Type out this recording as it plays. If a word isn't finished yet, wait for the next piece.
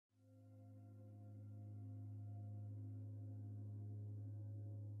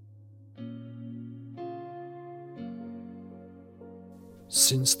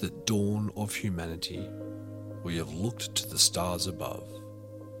Since the dawn of humanity, we have looked to the stars above,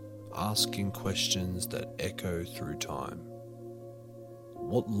 asking questions that echo through time.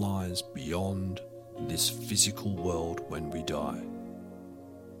 What lies beyond this physical world when we die?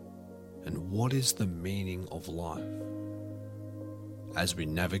 And what is the meaning of life? As we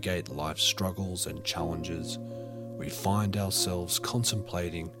navigate life's struggles and challenges, we find ourselves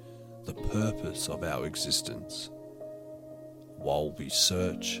contemplating the purpose of our existence, while we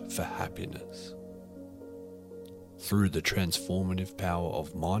search for happiness. Through the transformative power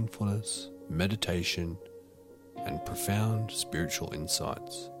of mindfulness, meditation, and profound spiritual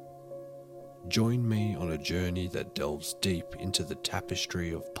insights, join me on a journey that delves deep into the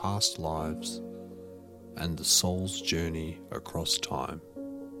tapestry of past lives and the soul's journey across time.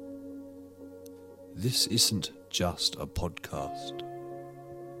 This isn't just a podcast.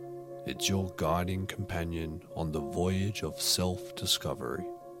 It's your guiding companion on the voyage of self-discovery.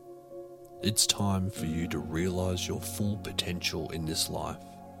 It's time for you to realize your full potential in this life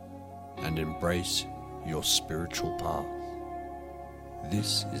and embrace your spiritual path.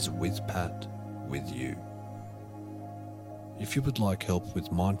 This is With Pat, with you. If you would like help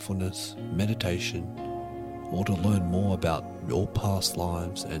with mindfulness, meditation, or to learn more about your past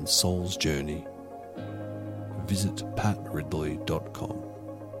lives and soul's journey, visit patridley.com.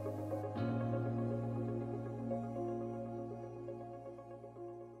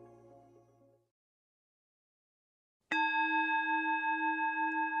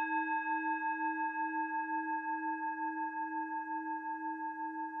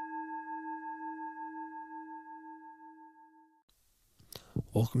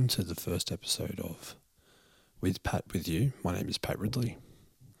 Welcome to the first episode of With Pat with you. My name is Pat Ridley,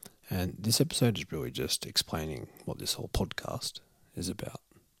 and this episode is really just explaining what this whole podcast is about.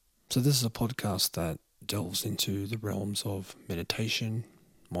 So this is a podcast that delves into the realms of meditation,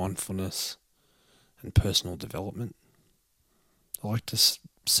 mindfulness, and personal development. I like to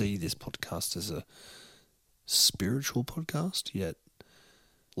see this podcast as a spiritual podcast, yet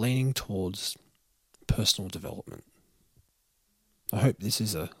leaning towards personal development. I hope this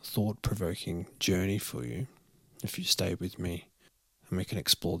is a thought-provoking journey for you if you stay with me and we can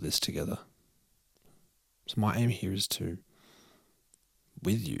explore this together. So my aim here is to,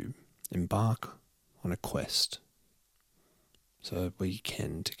 with you, embark on a quest so we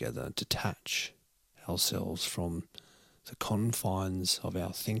can together detach ourselves from the confines of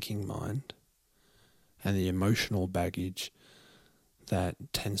our thinking mind and the emotional baggage that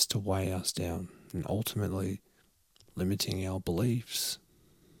tends to weigh us down and ultimately limiting our beliefs,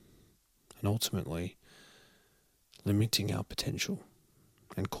 and ultimately limiting our potential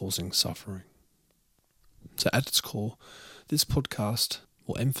and causing suffering. So at its core, this podcast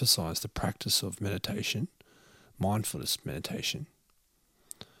will emphasize the practice of meditation, mindfulness meditation,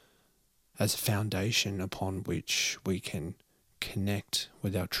 as a foundation upon which we can connect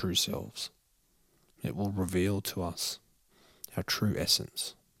with our true selves. It will reveal to us our true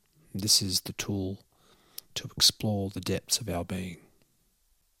essence. This is the tool to explore the depths of our being.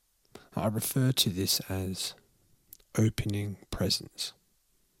 I refer to this as opening presence.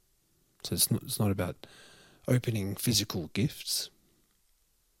 So it's not about opening physical gifts.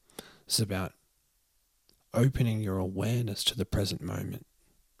 It's about opening your awareness to the present moment.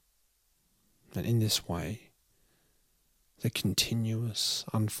 And in this way, the continuous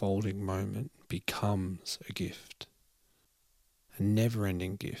unfolding moment becomes a gift, a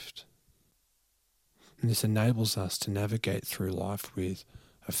never-ending gift. And this enables us to navigate through life with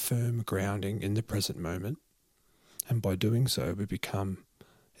a firm grounding in the present moment. And by doing so, we become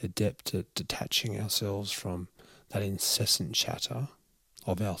adept at detaching ourselves from that incessant chatter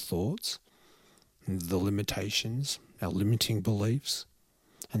of our thoughts, and the limitations, our limiting beliefs,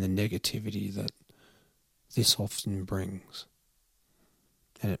 and the negativity that this often brings.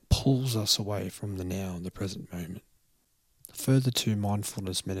 And it pulls us away from the now and the present moment. Further to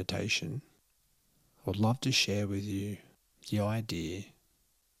mindfulness meditation, I would love to share with you the idea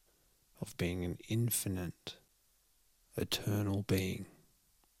of being an infinite, eternal being,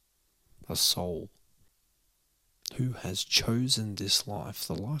 a soul, who has chosen this life,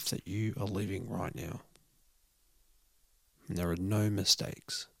 the life that you are living right now. And there are no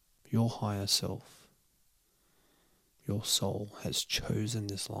mistakes. Your higher self, your soul has chosen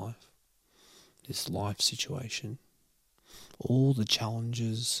this life situation, all the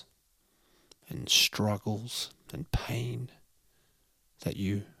challenges and struggles and pain that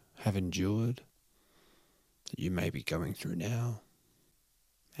you have endured, that you may be going through now,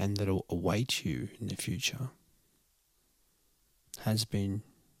 and that will await you in the future, has been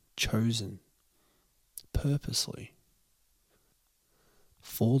chosen purposely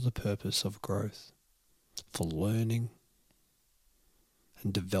for the purpose of growth, for learning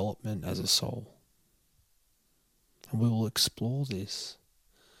and development as a soul. And we will explore this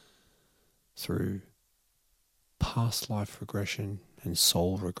through past life regression and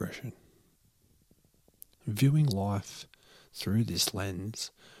soul regression. Viewing life through this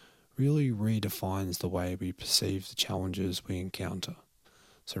lens really redefines the way we perceive the challenges we encounter.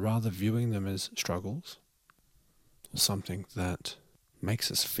 So rather viewing them as struggles or something that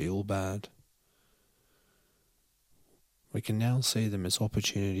makes us feel bad, we can now see them as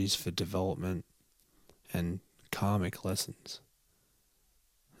opportunities for development and karmic lessons.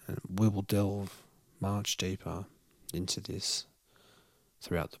 And we will delve much deeper into this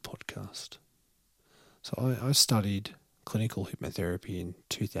throughout the podcast. So I studied clinical hypnotherapy in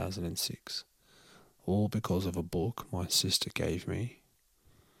 2006, all because of a book my sister gave me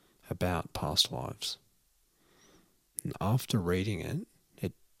about past lives. And after reading it,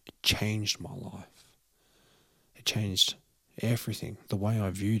 it changed my life. It changed everything, the way I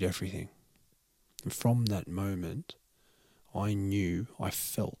viewed everything. And from that moment, I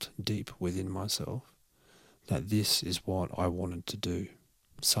felt deep within myself that this is what I wanted to do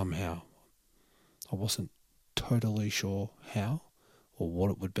somehow. I wasn't totally sure how or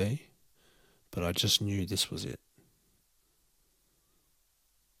what it would be, but I just knew this was it.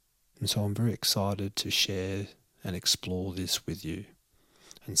 And so I'm very excited to share and explore this with you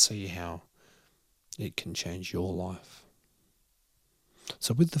and see how it can change your life.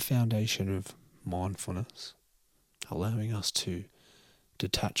 So with the foundation of mindfulness, allowing us to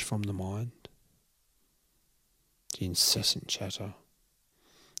detach from the mind, the incessant chatter,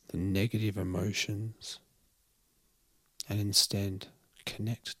 the negative emotions, and instead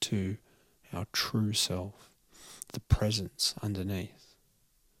connect to our true self, the presence underneath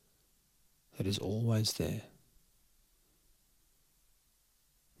that is always there.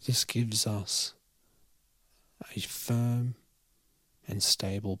 This gives us a firm and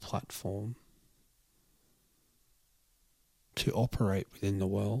stable platform to operate within the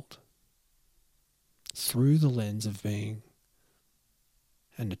world through the lens of being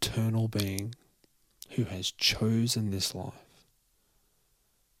an eternal being who has chosen this life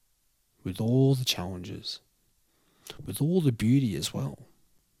with all the challenges, with all the beauty as well.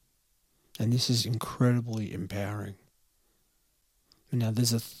 And this is incredibly empowering. And now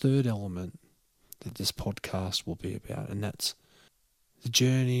there's a third element that this podcast will be about, and that's the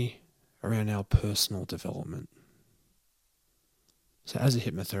journey around our personal development. So as a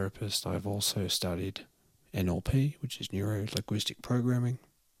hypnotherapist, I've also studied NLP, which is neuro-linguistic programming.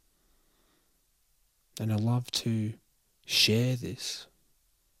 And I love to share this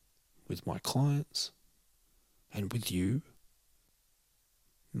with my clients and with you.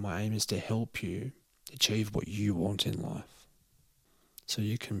 My aim is to help you achieve what you want in life, so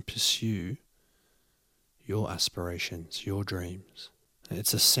you can pursue your aspirations, your dreams. And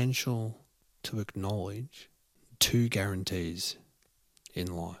it's essential to acknowledge two guarantees in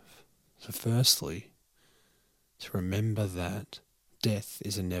life. So firstly, to remember that death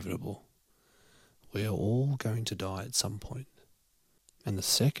is inevitable. We are all going to die at some point. And the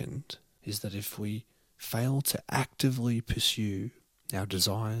second is that if we fail to actively pursue our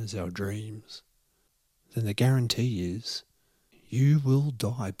desires, our dreams, then the guarantee is you will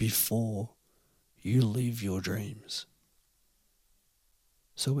die before you live your dreams.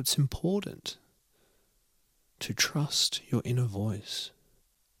 So it's important to trust your inner voice,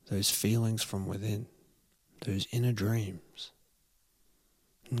 those feelings from within, those inner dreams,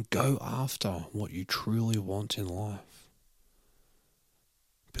 and go after what you truly want in life.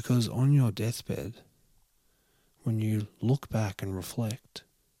 Because on your deathbed, when you look back and reflect,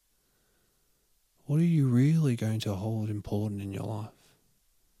 what are you really going to hold important in your life?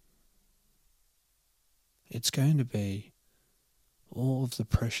 It's going to be all of the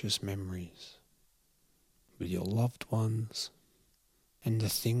precious memories with your loved ones and the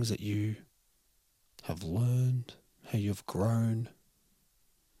things that you have learned, how you've grown.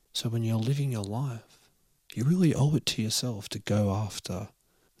 So when you're living your life, you really owe it to yourself to go after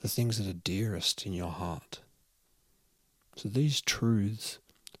the things that are dearest in your heart. So these truths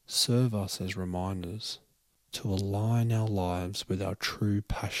serve us as reminders to align our lives with our true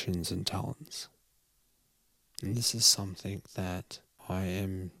passions and talents. And this is something that I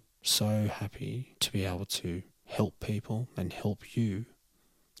am so happy to be able to help people and help you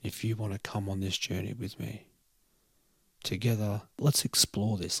if you want to come on this journey with me. Together, let's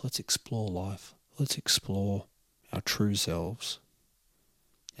explore this. Let's explore life. Let's explore our true selves.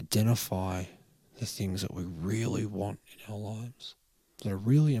 Identify the things that we really want in our lives, that are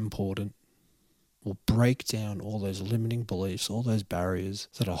really important, will break down all those limiting beliefs, all those barriers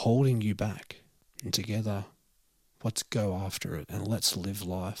that are holding you back. And together, let's go after it and let's live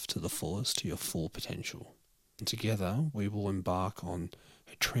life to the fullest, to your full potential. And together, we will embark on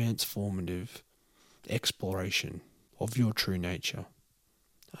a transformative exploration of your true nature,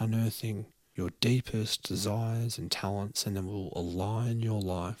 unearthing your deepest desires and talents, and then we'll align your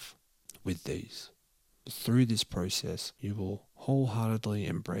life with these. Through this process, you will wholeheartedly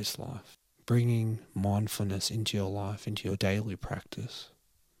embrace life, bringing mindfulness into your life, into your daily practice,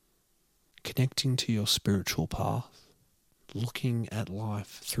 connecting to your spiritual path, looking at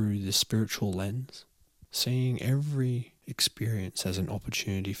life through the spiritual lens, seeing every experience as an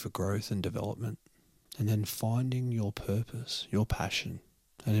opportunity for growth and development, and then finding your purpose, your passion,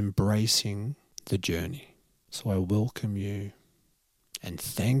 and embracing the journey. So I welcome you and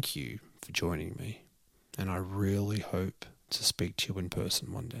thank you for joining me. And I really hope to speak to you in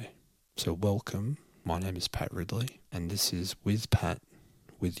person one day. So welcome. My name is Pat Ridley, and this is With Pat,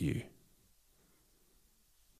 With You.